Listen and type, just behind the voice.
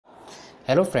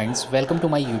Hello friends, welcome to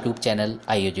my YouTube channel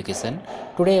iEducation.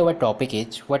 Today our topic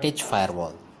is what is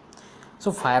firewall.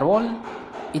 So firewall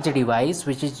is a device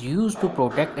which is used to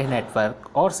protect a network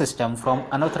or system from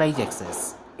unauthorized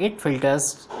access. It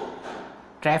filters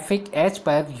traffic as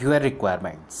per your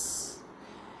requirements.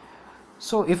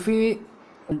 So if you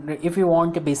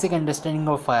want a basic understanding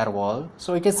of firewall,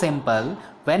 so it is simple.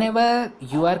 Whenever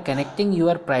you are connecting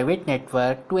your private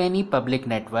network to any public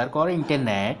network or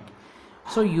internet,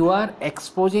 so you are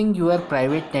exposing your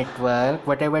private network,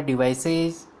 whatever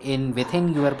devices in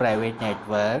within your private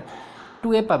network,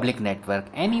 to a public network.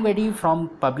 Anybody from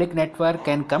public network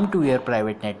can come to your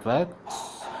private network.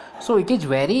 So it is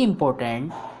very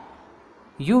important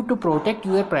you to protect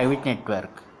your private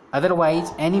network.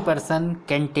 Otherwise any person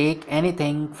can take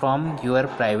anything from your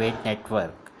private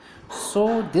network.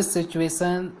 So this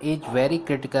situation is very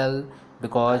critical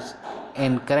because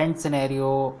in current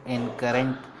scenario, in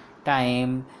current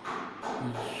time,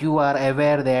 you are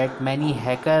aware that many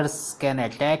hackers can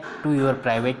attack to your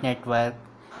private network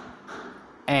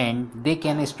and they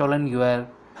can stolen your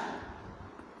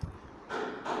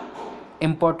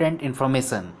important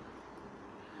information.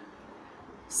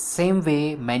 Same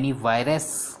way, many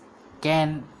virus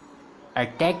can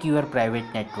attack your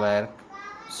private network.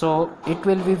 So it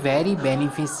will be very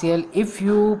beneficial if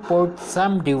you put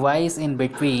some device in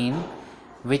between,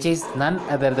 which is none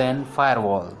other than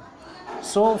firewall.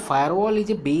 So firewall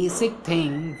is a basic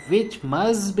thing which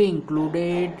must be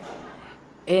included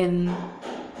in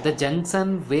the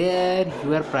junction where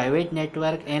your private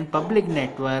network and public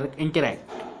network interact.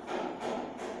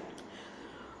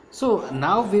 So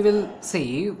now we will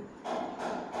see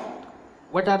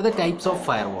what are the types of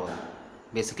firewall.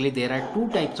 Basically there are two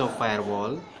types of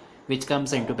firewall which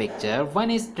comes into picture.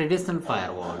 One is traditional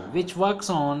firewall which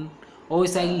works on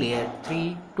OSI layer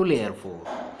 3 to layer 4,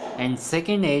 and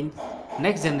second is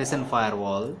next generation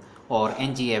firewall or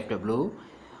NGFW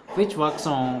which works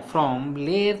on from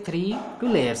layer 3 to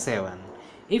layer 7.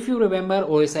 If you remember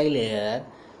OSI layer,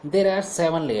 there are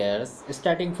 7 layers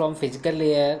starting from physical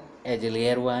layer as a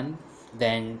layer 1,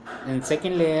 then in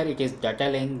second layer it is data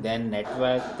link, then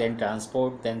network, then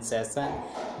transport, then session,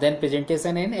 then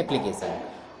presentation and application.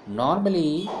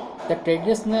 Normally the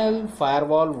traditional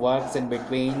firewall works in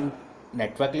between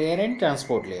network layer and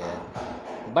transport layer,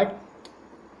 but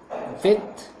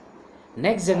with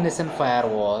next generation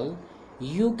firewall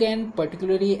you can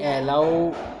particularly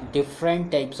allow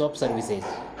different types of services.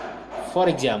 For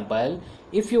example,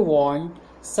 if you want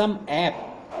some app,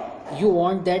 you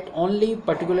want that only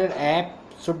particular app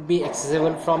should be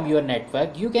accessible from your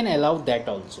network, you can allow that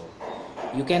also.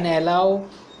 You can allow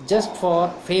just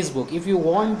for Facebook, if you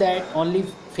want that only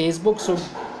Facebook should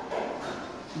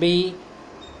be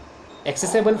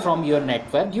accessible from your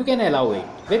network, you can allow it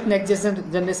with next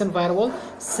generation firewall.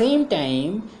 Same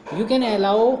time you can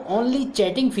allow only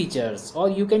chatting features, or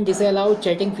you can disallow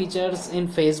chatting features in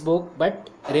Facebook, but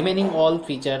remaining all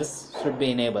features should be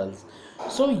enabled.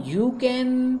 So you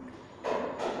can,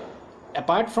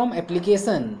 apart from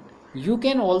application, you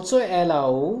can also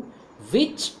allow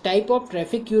which type of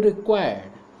traffic you require.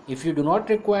 If you do not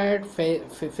require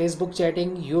Facebook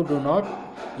chatting,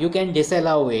 you can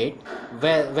disallow it,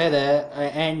 whether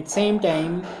and same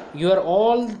time your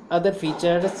all other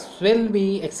features will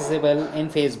be accessible in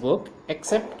Facebook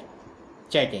except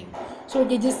chatting. So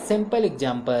it is a simple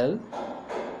example.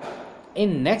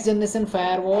 In next generation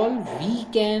firewall we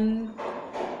can,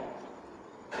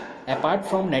 apart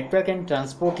from network and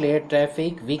transport layer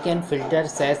traffic, we can filter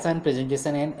session,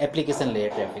 presentation and application layer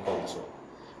traffic also.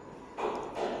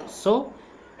 So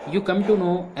you come to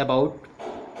know about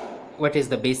what is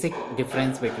the basic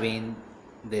difference between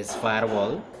this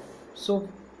firewall. So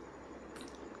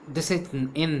this is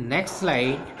in next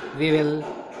slide we will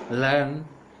learn,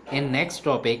 in next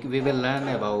topic we will learn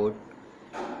about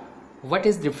what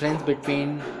is difference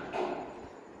between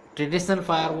traditional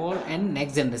firewall and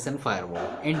next generation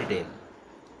firewall in detail.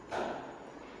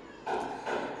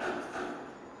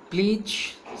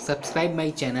 Please subscribe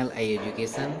my channel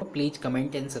iEducation. Please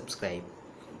comment and subscribe.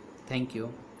 Thank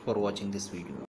you for watching this video.